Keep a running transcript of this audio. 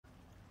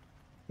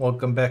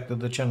Welcome back to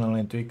the channel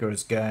and to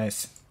Icarus,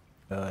 guys.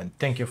 And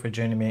thank you for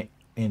joining me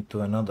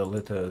into another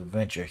little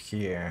adventure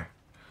here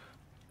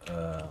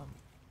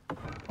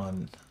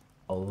on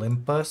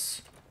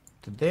Olympus.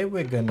 Today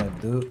we're gonna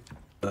do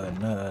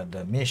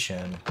another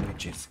mission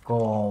which is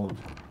called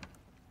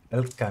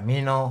El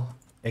Camino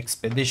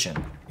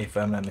Expedition, if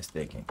I'm not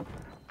mistaken.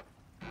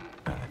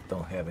 I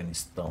don't have any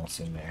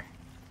stones in there.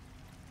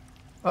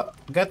 Oh,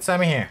 got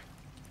some here.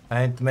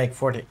 I need to make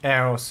 40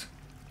 arrows.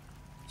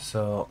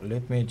 So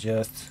let me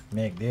just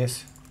make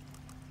this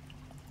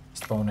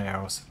stone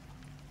arrows.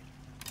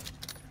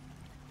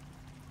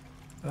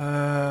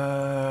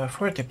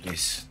 40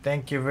 please.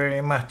 Thank you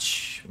very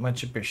much.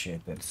 Much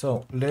appreciated.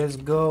 So let's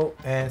go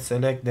and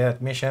select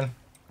that mission.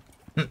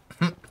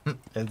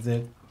 That's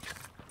it.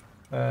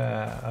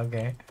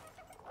 Okay.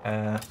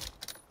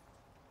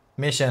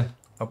 Mission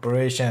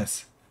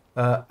operations.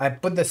 I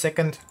put the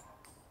second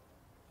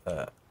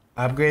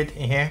upgrade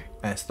in here.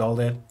 I installed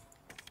it.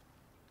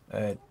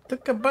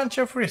 Took a bunch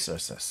of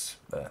resources,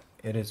 but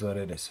it is what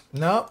it is.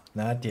 No,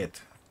 not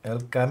yet.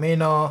 El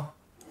Camino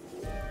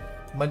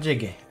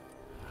B.I.G.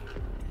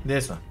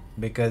 This one,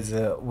 because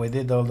we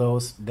did all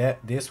those.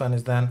 This one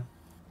is done.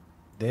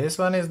 This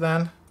one is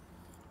done.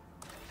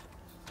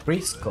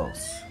 3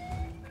 skulls.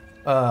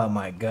 Oh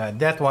my god,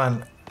 that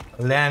one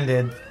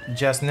landed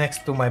just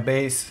next to my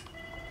base.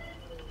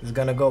 It's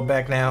gonna go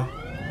back now.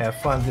 Have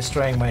fun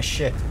destroying my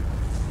shit.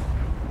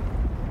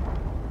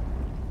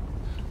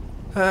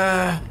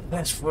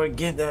 Let's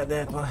forget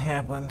that one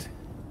happened.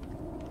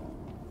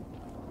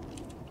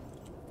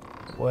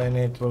 When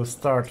it will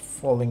start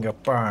falling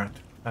apart,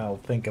 I'll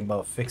think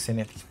about fixing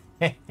it.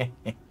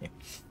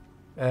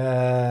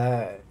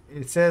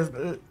 It says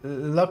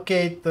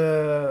locate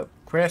the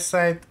crash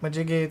site.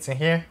 B.I.G, it's in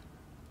here.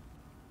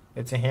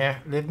 It's in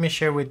here. Let me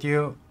share with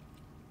you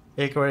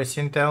Icarus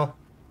Intel.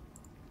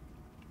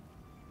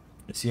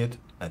 You see it?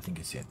 I think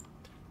you see it.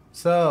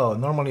 So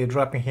normally you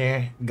drop in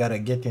here, gotta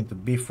get into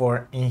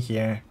B4 in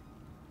here.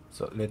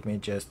 So let me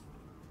just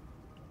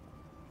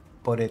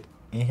put it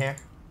in here.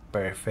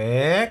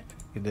 Perfect.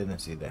 You didn't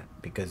see that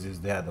because it's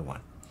the other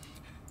one.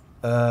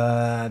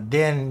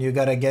 Then you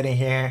gotta get in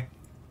here.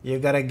 You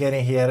gotta get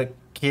in here,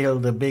 kill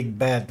the big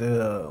bad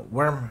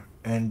worm,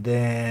 and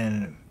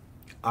then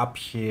up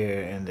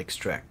here and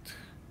extract.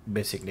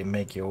 Basically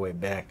make your way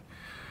back.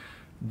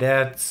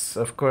 That's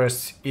of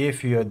course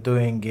if you're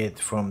doing it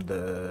from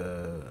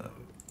the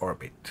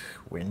orbit.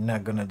 We're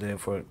not gonna do it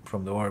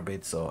from the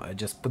orbit, so I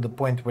just put the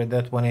point where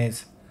that one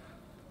is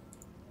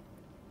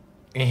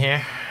in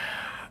here.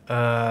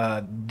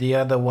 The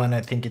other one, I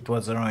think it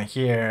was around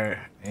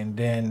here, and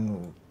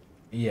then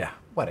yeah,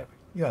 whatever,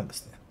 you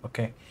understand.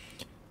 Okay,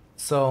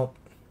 so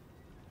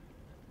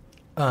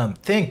I'm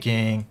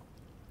thinking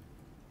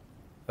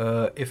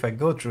if I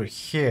go through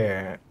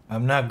here,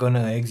 I'm not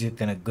gonna exit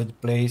in a good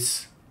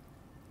place.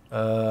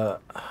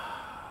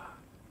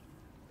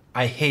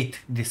 I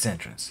hate this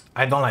entrance.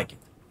 I don't like it.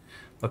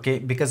 Okay,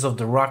 because of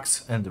the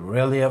rocks and the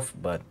relief,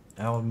 but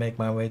I will make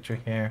my way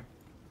through here.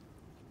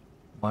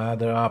 My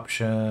other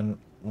option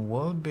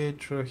will be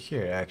through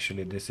here.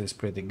 Actually, this is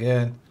pretty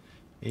good.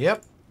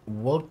 Yep,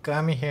 we'll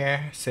come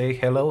here, say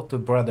hello to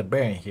Brother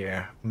Bear in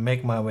here,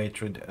 make my way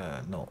through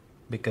the, no,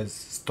 because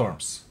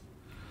storms.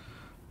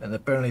 And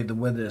apparently the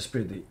weather is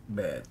pretty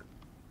bad.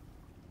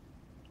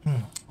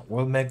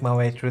 We'll make my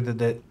way through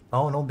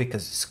oh no,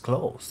 because it's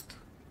closed.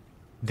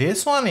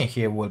 This one in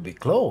here will be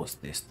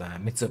closed this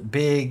time. It's a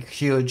big,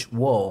 huge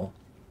wall.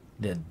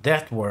 The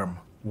death worm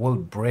will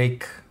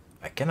break.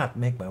 I cannot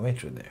make my way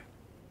through there.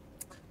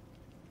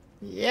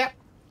 Yep.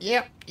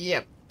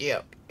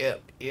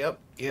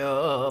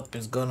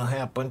 It's gonna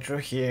happen through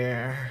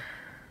here.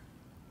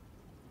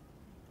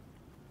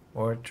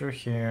 Or through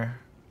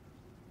here.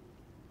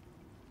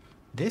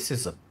 This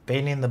is a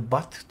pain in the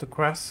butt to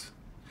cross.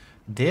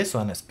 This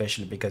one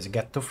especially because you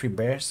got 2 free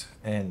bears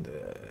and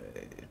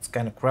it's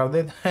kind of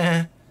crowded.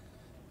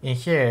 In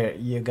here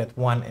you got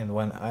 1 and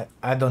 1.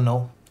 I don't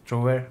know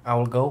through where I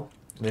will go.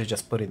 Let's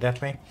just put it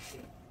that way.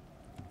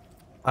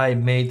 I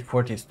made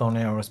 40 stone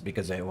arrows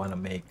because I want to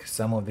make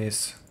some of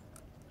this.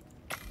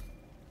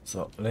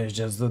 So let's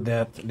just do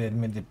that. Let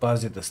me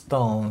deposit the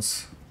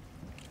stones.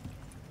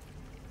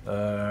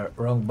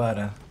 Wrong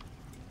button.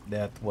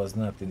 That was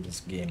not in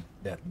this game,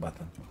 that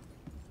button.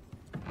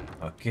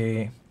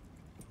 Okay,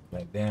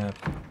 like that,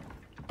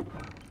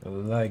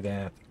 like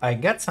that. I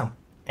got some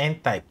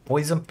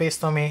anti-poison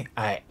paste on me.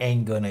 I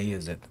ain't gonna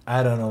use it.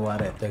 I don't know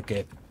what I took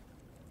it.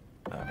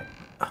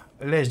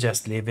 Let's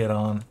just leave it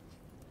on.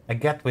 I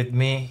got with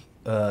me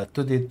 2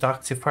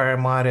 detoxifier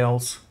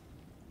models.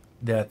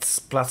 That's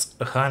plus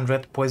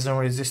 100 poison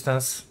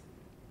resistance,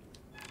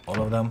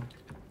 all of them.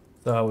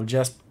 So I will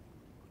just,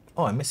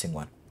 oh, I'm missing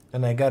one,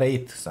 and I gotta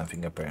eat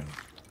something apparently.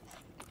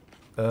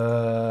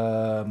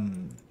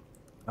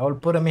 I will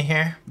put them in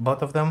here,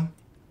 both of them.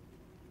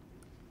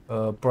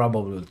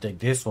 Probably will take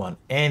this one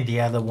and the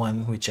other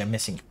one, which I'm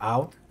missing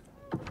out.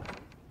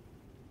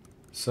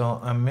 So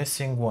I'm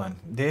missing one.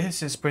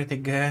 This is pretty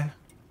good.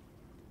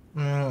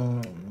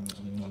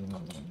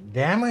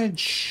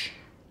 Damage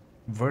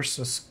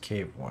versus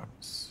cave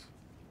worms.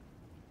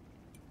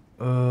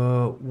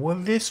 Will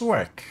this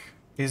work?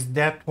 Is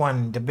that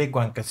one, the big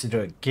one,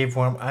 considered a cave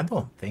worm? I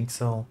don't think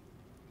so.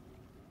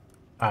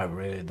 I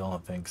really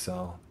don't think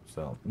so.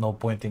 So no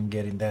point in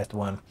getting that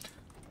one.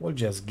 We'll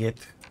just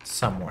get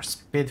some more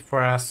speed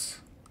for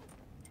us.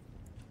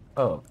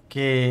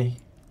 Okay.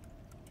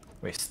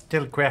 We're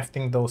still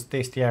crafting those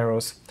tasty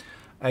arrows.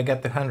 I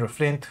got 100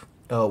 flint.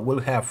 We'll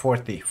have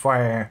 40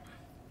 fire,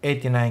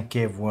 89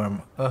 cave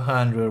worm,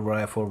 100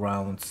 rifle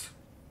rounds,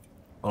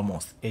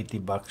 almost 80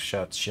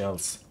 buckshot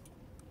shells.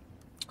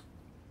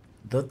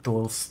 The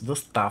tools, the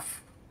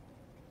stuff.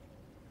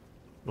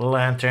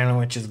 Lantern,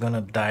 which is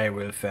gonna die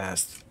real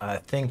fast. I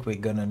think we're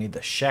gonna need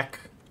a shack.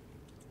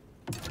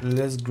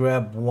 Let's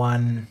grab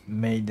one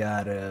made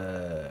out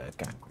of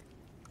concrete.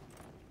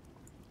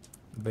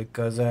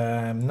 Because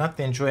I'm not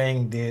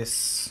enjoying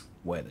this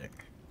weather.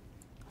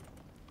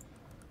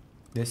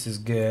 This is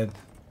good.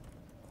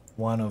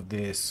 One of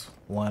this,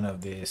 one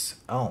of this.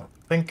 I don't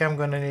think I'm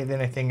gonna need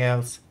anything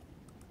else.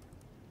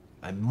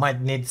 I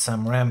might need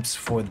some ramps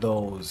for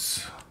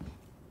those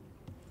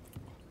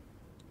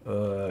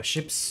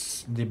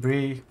ships,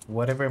 debris,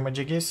 whatever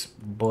magic is,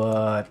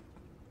 but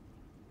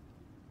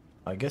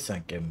I guess I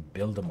can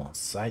build them on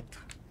site.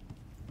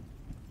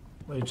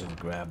 Let's just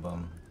grab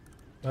them.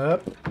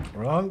 Up,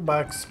 wrong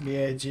box,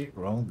 B.I.G,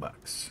 wrong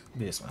box.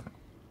 This one.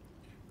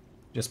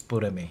 Just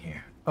put them in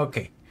here.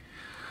 Okay.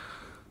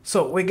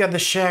 So we got the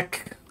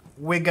shack,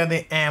 we got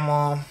the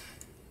ammo,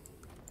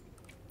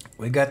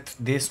 we got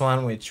this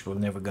one, which we're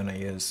never gonna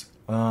use.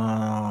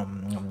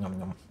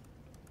 Nom.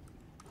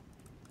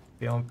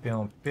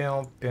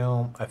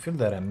 Pium. I feel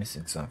that I'm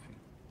missing something.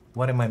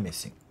 What am I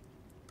missing?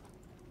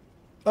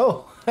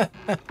 Oh,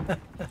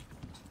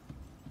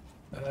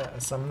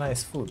 some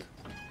nice food.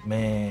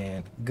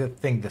 Man, good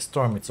thing the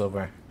storm is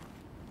over.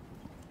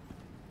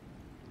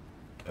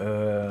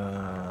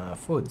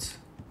 Foods.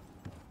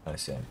 I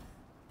said.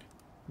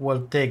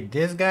 We'll take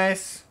this,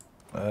 guys.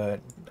 I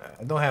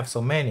don't have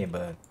so many,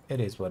 but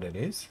it is what it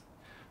is.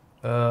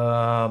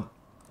 4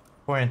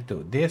 and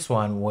 2. This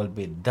one will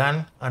be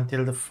done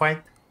until the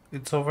fight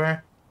it's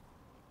over.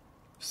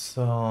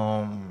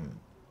 So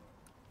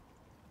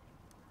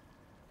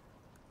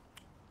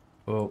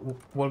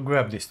we'll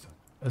grab this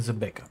as a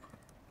backup.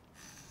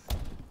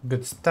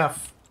 Good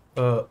stuff.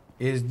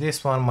 Is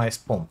this one my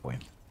spawn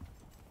point?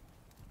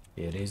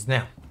 It is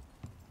now.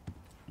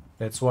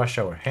 Let's wash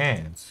our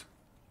hands.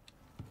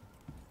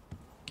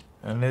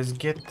 And let's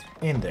get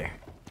in there.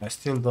 I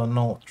still don't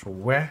know through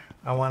where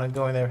I want to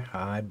go in there.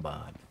 Hi,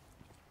 bud.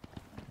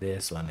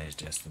 This one is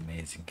just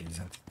amazing,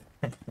 isn't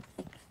it?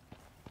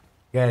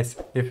 Guys,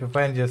 if you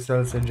find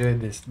yourselves enjoying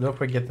this, don't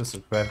forget to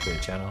subscribe to the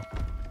channel.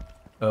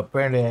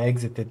 Apparently I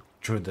exited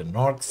through the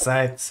north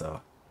side,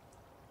 so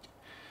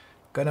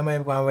gonna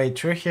make my way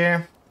through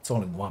here. It's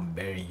only one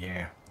berry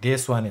here.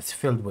 This one is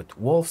filled with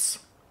wolves.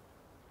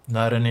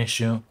 Not an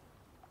issue.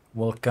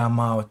 We'll come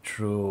out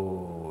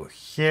through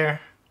here.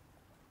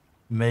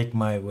 Make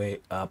my way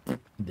up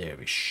there.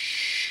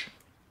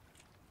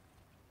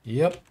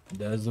 Yep,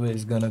 that's the way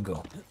it's gonna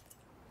go.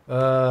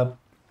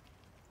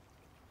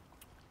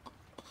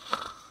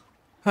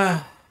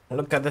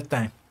 Look at the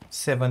time.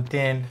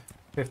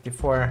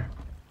 17:54.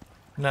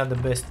 Not the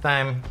best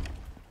time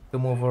to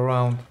move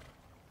around.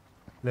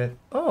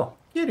 Oh,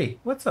 Kitty,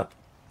 what's up?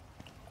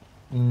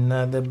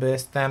 Not the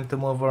best time to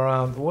move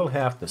around. We'll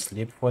have to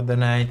sleep for the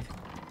night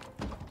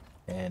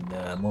and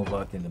move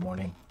out in the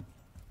morning.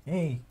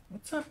 Hey,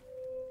 what's up?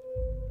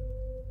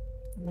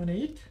 Wanna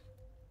eat?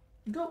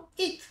 Go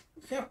eat.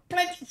 We have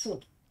plenty of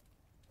food.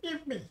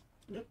 Give me.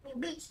 Let me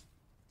be.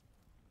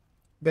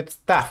 Good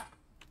stuff.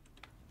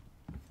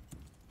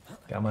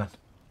 Come on.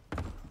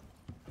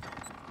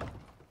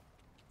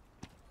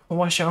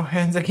 Wash our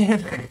hands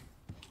again.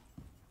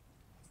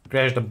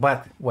 Crash the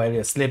butt while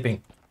you're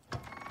sleeping.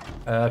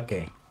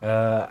 Okay.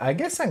 I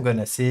guess I'm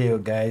gonna see you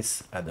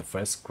guys at the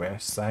first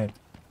crash site.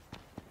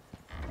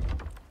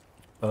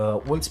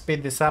 We'll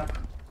speed this up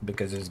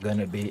because it's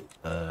gonna be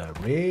a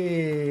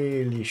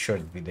really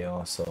short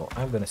video, so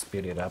I'm gonna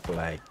speed it up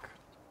like,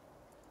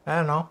 I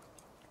don't know,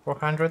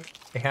 400,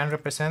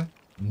 800%.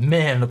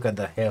 Man, look at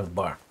the health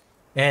bar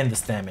and the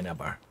stamina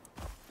bar.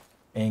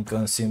 Ain't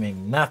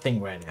consuming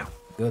nothing right now.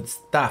 Good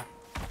stuff.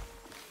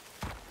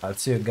 I'll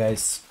see you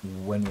guys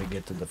when we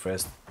get to the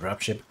first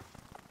dropship.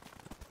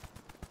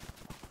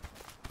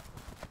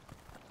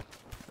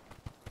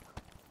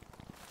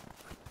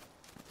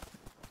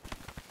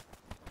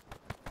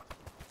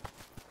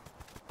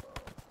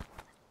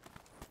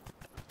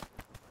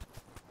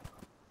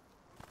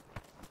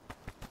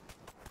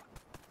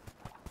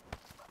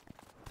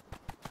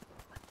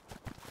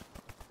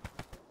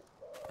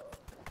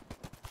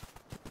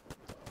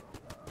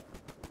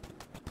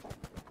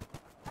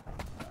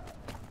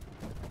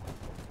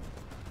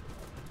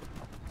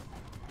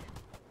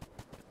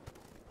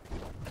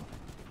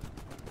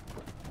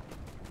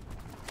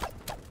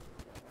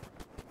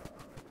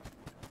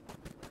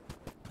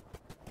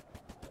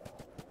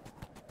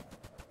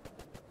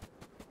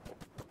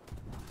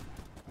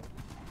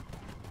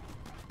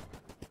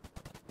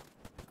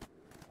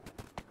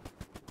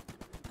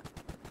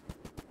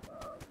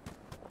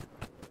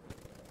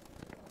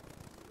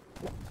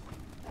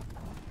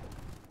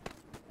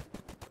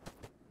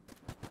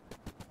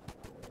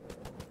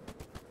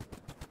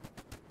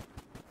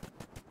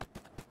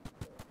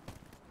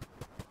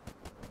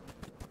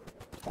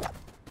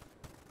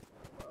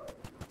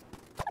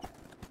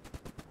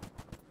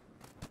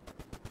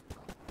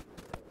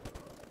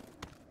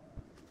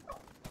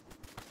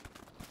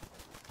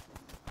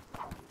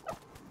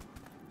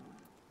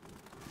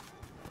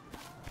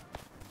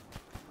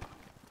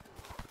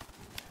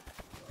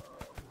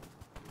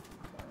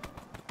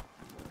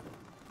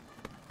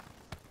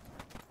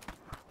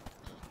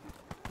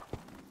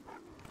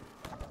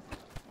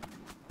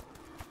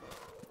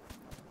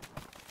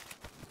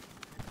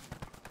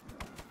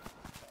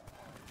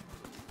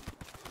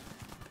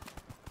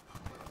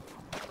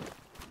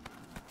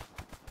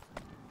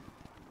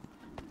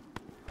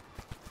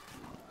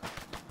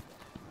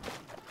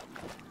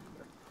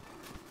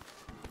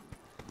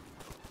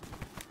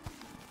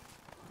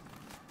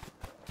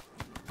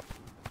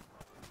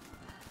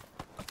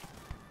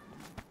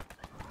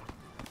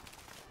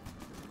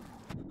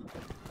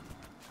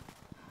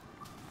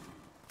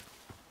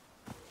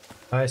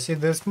 I see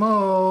the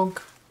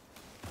smoke.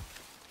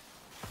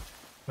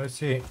 Let's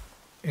see.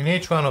 In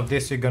each one of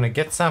these, you're gonna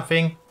get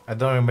something. I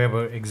don't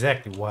remember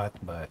exactly what,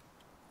 but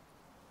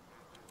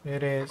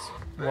it is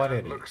what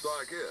it looks is.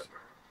 like it.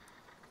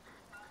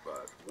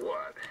 But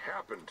what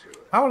happened to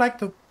it? I would like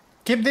to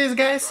keep these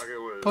guys, Like it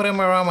was put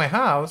them around my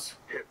house,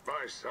 hit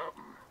by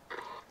something.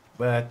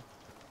 but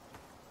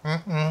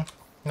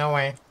no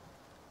way.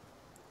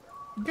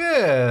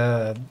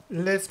 Good.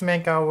 Let's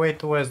make our way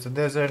towards the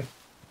desert.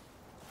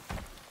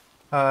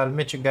 I'll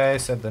meet you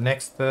guys at the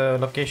next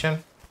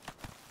location.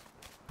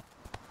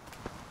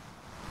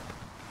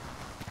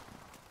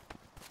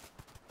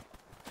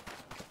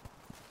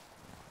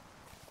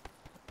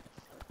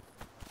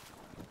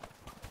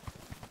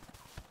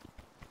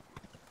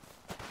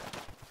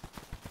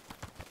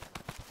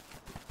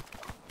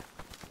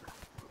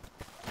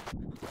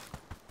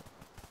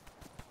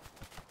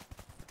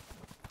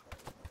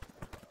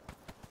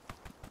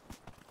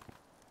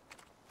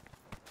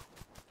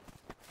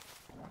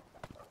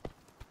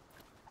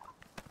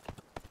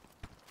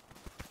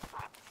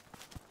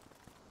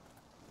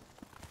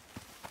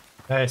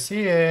 I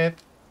see it.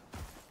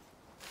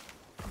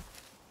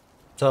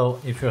 So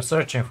if you're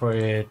searching for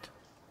it,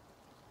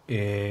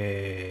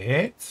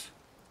 it's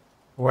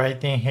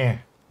right in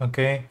here,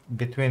 okay?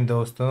 Between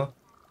those two.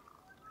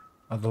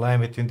 On the line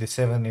between the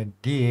 7 and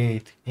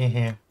D8 in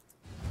here.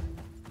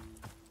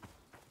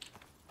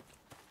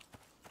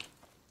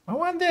 I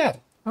want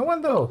that. I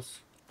want those.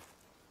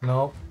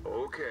 No.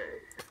 Okay.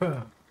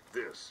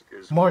 This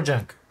is More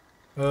junk.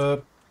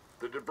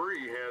 the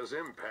debris has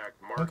impact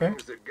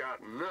markings that got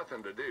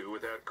nothing to do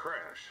with that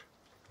crash.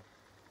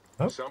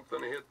 Oh.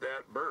 Something hit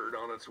that bird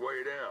on its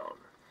way down.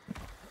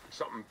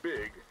 Something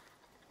big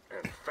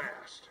and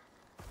fast.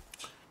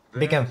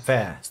 Big and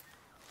fast.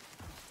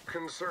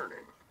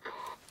 Concerning.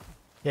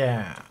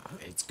 Yeah,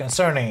 it's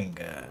concerning.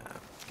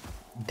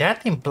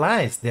 That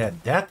implies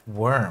that that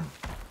worm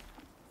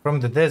from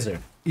the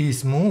desert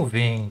is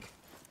moving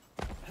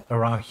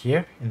around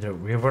here in the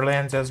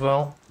riverlands as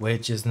well,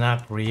 which is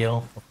not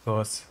real, of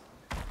course.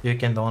 You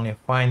can only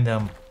find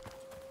them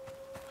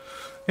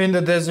in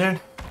the desert,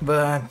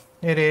 but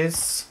it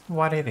is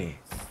what it is.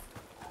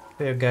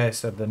 See you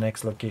guys at the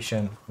next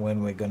location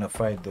when we're gonna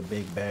fight the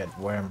big bad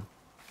worm.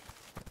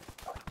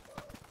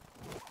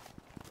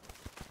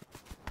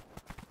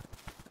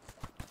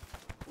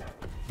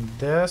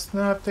 That's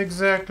not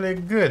exactly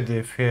good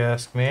if you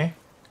ask me.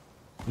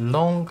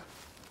 Long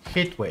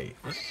heat wave.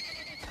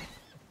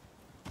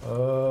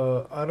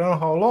 I don't know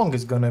how long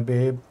it's gonna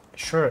be.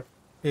 Sure,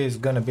 it's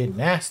gonna be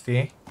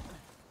nasty,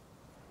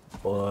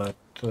 but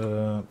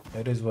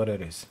it is what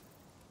it is.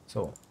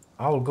 So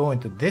I'll go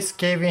into this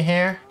cave in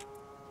here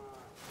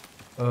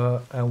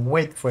and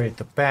wait for it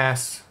to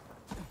pass.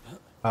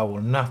 I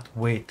will not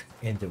wait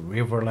in the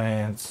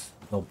riverlands.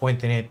 No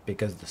point in it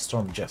because the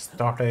storm just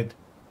started.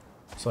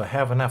 So I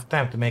have enough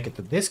time to make it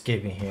to this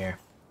cave in here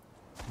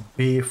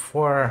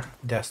before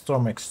the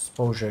storm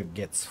exposure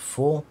gets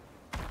full.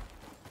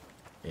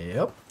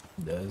 Yep,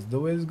 that's the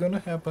way it's gonna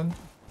happen.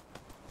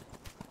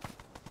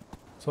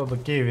 So the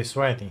cave is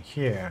right in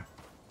here.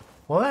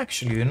 Well,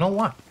 actually, you know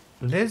what?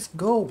 Let's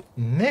go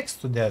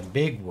next to that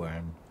big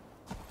worm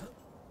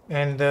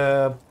and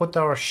put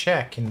our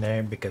shack in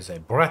there because I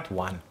brought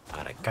one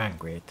out of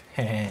concrete.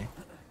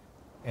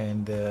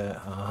 And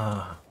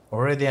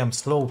already I'm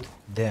slowed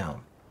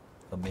down.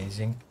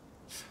 Amazing.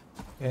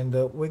 And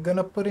we're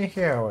gonna put in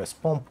here our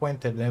spawn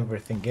point and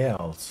everything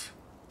else.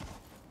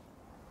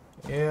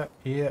 Yeah,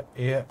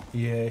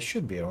 it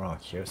should be around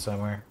here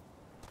somewhere.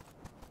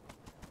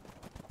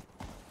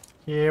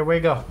 Here we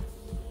go.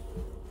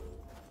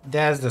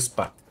 That's the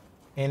spot.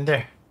 In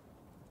there.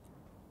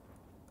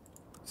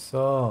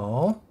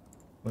 So,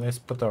 let's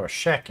put our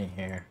shack in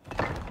here.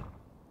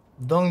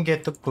 Don't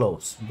get too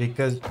close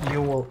because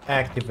you will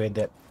activate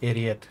that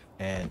idiot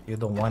and you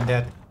don't want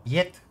that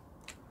yet.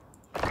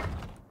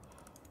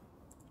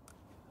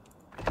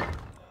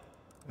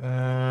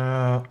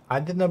 I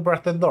did not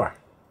break the door.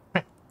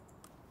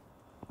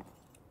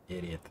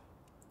 Idiot.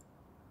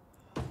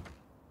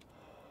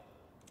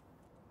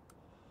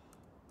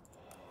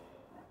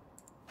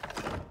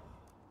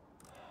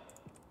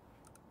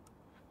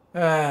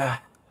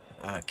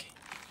 Okay.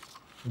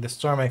 The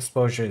storm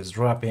exposure is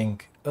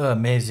dropping.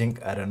 Amazing.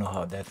 I don't know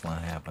how that one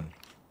happened.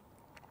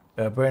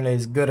 Apparently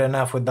it's good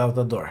enough without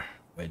the door,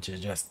 which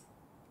is just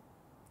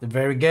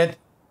very good.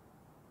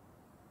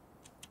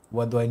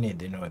 What do I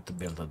need in order to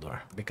build a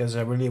door? Because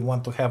I really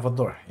want to have a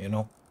door, you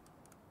know.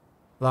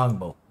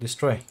 Longbow,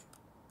 destroy.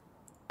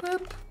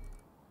 Boop.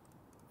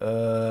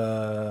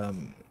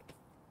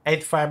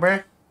 8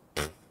 fiber.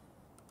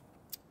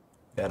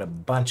 Got a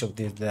bunch of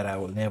these that I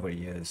will never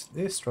use.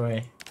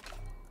 Destroy.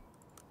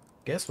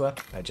 Guess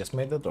what? I just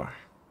made the door.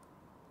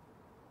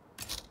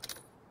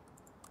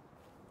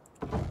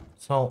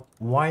 So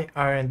why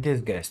aren't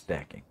these guys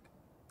stacking?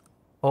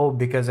 Oh,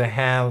 because I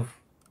have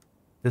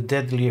the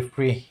deadly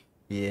free.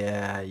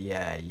 Yeah.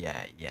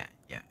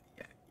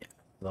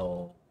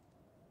 So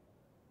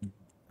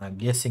I'm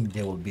guessing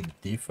they will be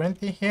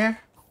different in here.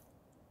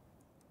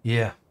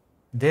 Yeah,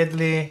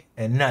 Deadly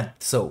and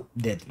not so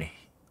deadly,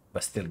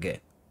 but still good.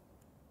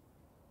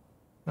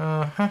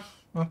 Uh-huh.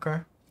 Okay.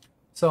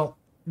 So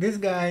this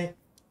guy,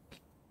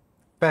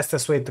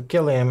 fastest way to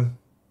kill him,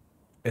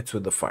 it's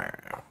with the fire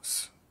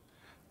arrows.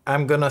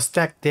 I'm gonna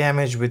stack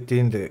damage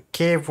between the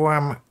cave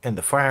worm and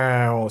the fire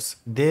arrows.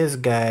 These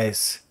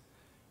guys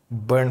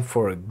burn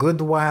for a good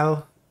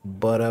while,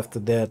 but after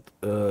that,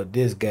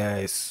 these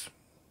guys,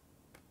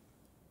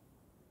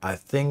 I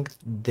think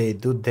they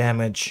do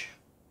damage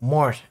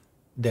more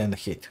than the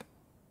heat,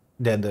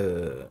 than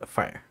the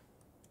fire.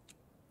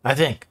 I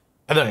think.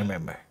 I don't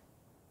remember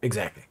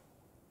exactly.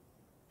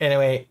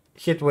 Anyway,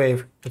 heat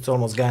wave, it's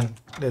almost gone.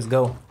 Let's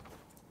go.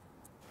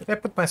 Did I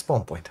put my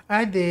spawn point?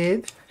 I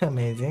did.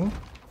 Amazing.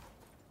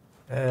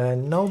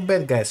 No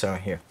bad guys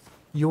around here.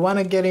 You want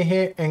to get in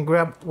here and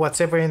grab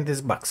whatever in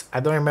this box. I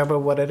don't remember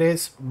what it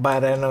is,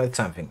 but I know it's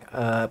something.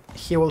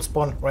 He will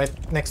spawn right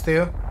next to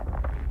you.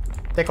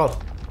 Take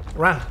all.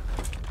 Run.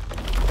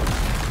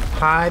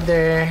 Hi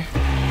there.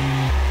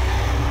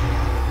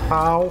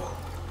 How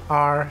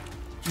are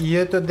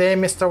you today,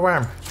 Mr.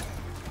 Worm?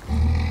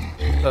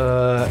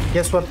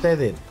 Guess what they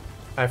did?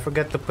 I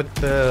forgot to put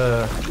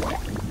the...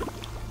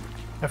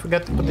 I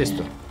forgot to put this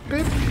too.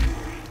 Beep.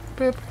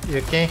 Beep.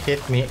 You can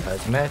hit me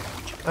as much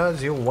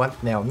as you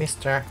want now,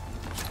 mister.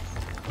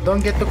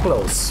 Don't get too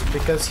close,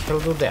 because he'll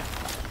do that.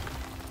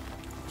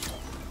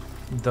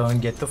 Don't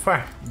get too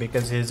far,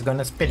 because he's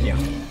gonna spit you.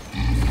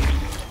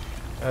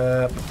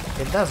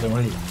 It doesn't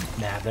really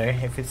matter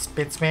if it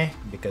spits me,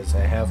 because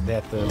I have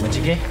that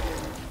B.I.G.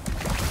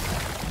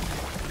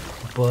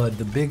 But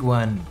the big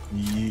one,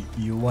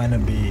 you wanna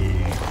be...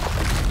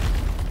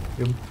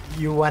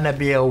 You wanna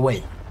be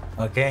away,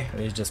 okay?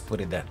 Let's just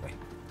put it that way.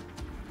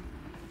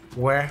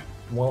 Where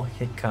will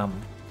he come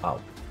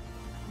out?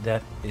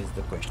 That is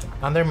the question.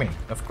 Under me,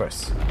 of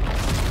course.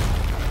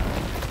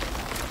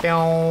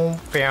 Pew,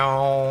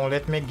 pew.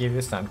 Let me give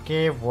you some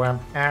cave worm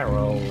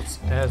arrows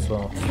as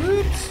well.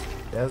 Oops,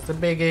 that's the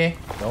biggie.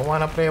 Don't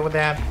wanna play with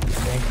that.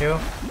 Thank you.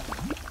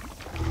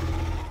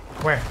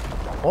 Where?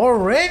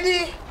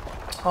 Already?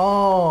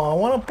 Oh, I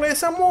wanna play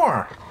some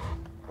more.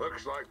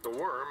 Looks like the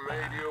worm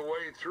made you a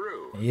way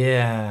through.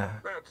 Yeah.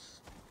 That's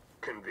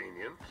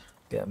convenient.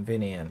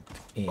 Convenient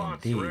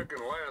Bot's indeed. reckon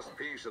last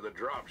piece of the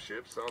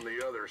dropship's on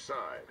the other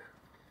side.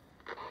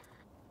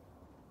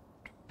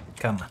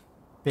 Come on.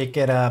 Pick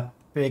it up.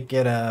 Pick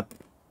it up.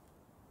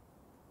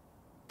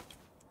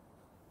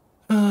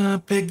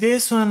 Pick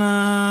this one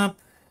up.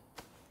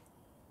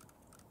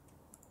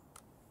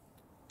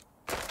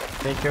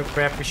 Take your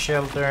crappy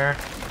shelter.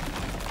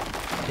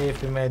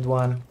 If you made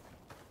one.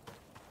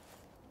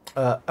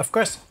 Of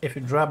course, if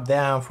you drop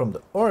down from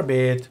the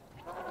orbit,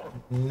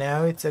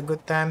 now it's a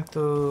good time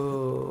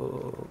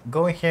to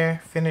go in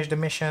here, finish the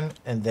mission,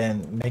 and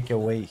then make your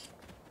way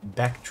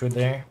back through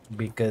there,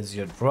 because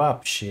your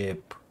drop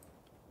ship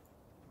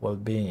will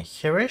be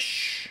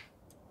here-ish.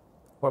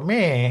 For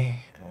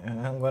me,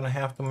 I'm gonna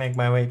have to make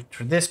my way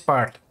through this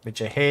part,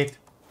 which I hate.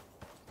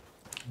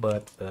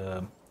 But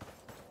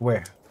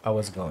where I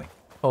was going?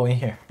 Oh, in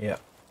here, yeah.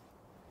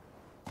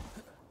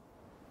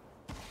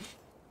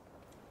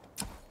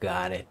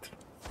 Got it.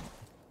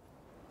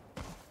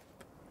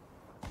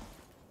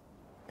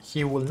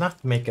 He will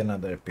not make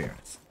another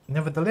appearance.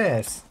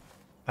 Nevertheless,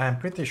 I'm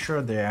pretty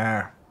sure there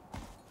are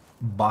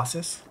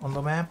bosses on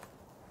the map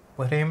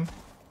with him.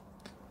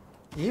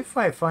 If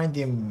I find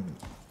him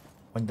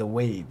on the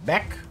way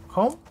back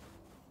home,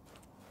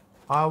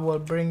 I will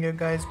bring you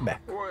guys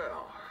back.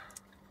 Well,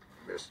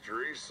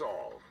 mystery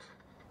solved.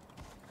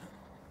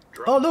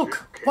 Oh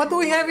look, what do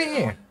we have in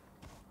here?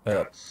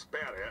 Got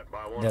spat at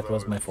by one that of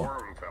was those my fault.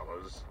 worm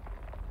fellas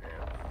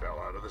and fell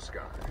out of the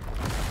sky.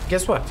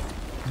 Guess what?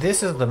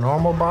 This is the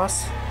normal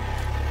boss.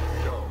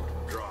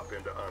 Don't drop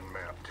into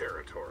unmapped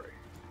territory.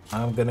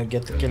 I'm gonna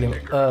get to kill him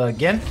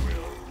again.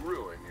 Will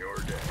ruin your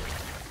day.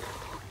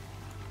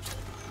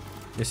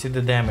 You see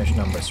the damage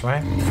numbers,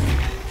 right?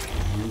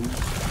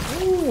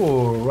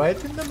 Ooh,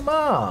 right in the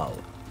mouth.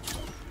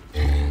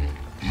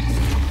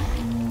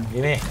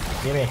 Give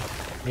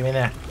me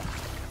that.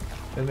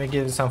 Let me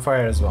give you some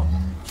fire as well.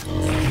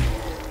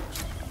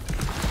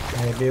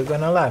 Maybe you're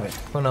gonna love it.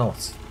 Who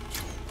knows?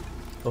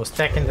 So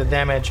stacking the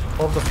damage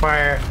of the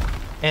fire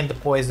and the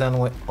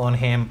poison on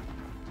him.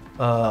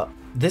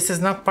 This is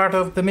not part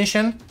of the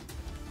mission.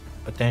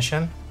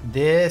 Attention.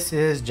 This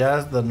is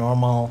just the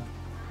normal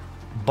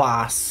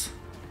boss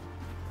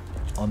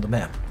on the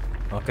map.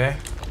 Okay?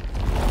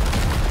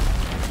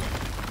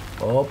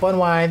 Open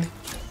wide.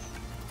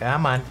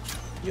 Come on.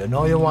 You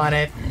know you want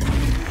it.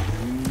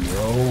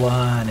 You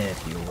want it.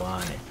 You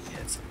want it.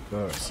 Yes, of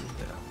course you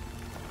do.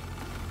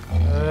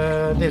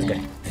 This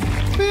guy.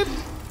 Beep, beep,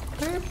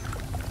 beep,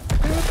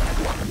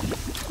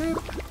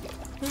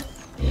 beep,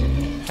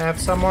 beep. Have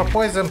some more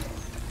poison.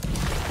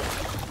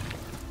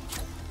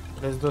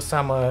 Let's do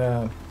some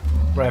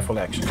rifle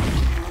action.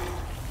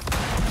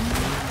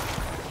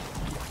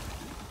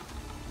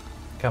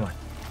 Come on.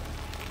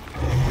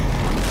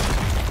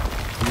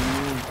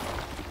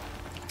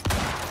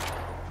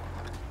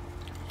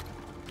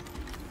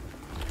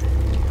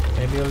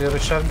 Maybe a little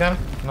shotgun?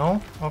 No?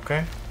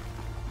 Okay.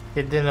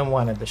 He didn't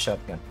want the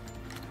shotgun.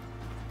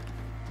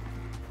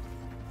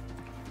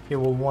 He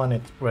will want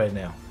it right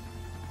now.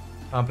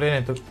 I'm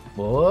planning to...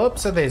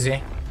 Whoops a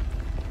daisy.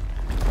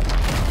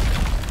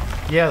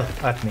 Yell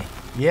at me.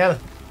 Yell.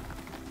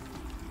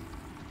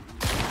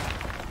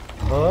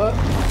 Oh.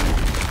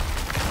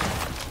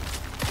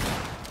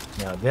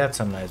 Now that's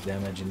some nice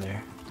damage in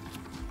there.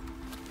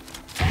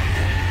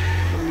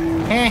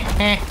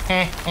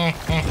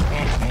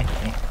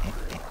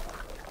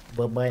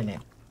 Bye-bye now.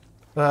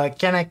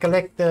 Can I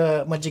collect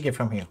the majiggy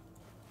from you?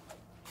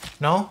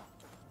 No?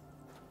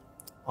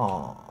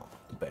 Oh,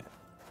 too bad.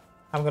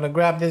 I'm gonna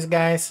grab these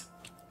guys.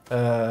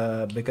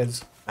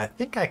 Because I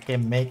think I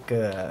can make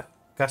a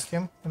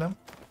costume for them.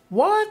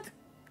 What?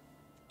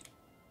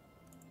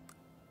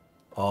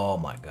 Oh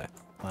my god.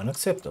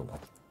 Unacceptable.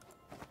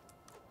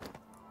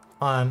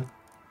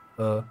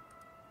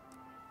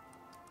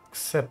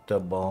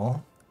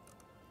 Unacceptable.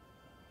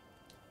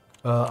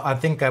 I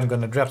think I'm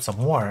gonna drop some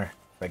more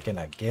if I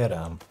cannot get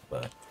them,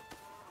 but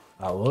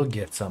I will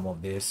get some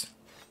of this.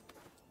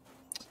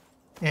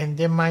 And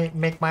then might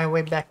make my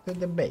way back to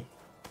the bay.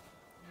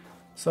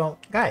 So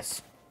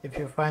guys, if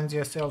you find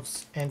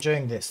yourselves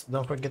enjoying this,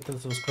 don't forget to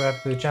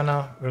subscribe to the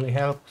channel. Really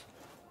helps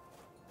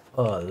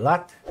a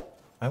lot.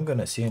 I'm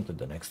gonna see you into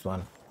the next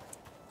one.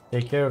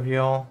 Take care of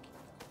y'all.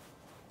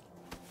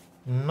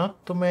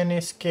 Not too many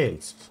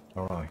scales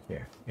around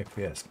here, if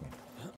you ask me.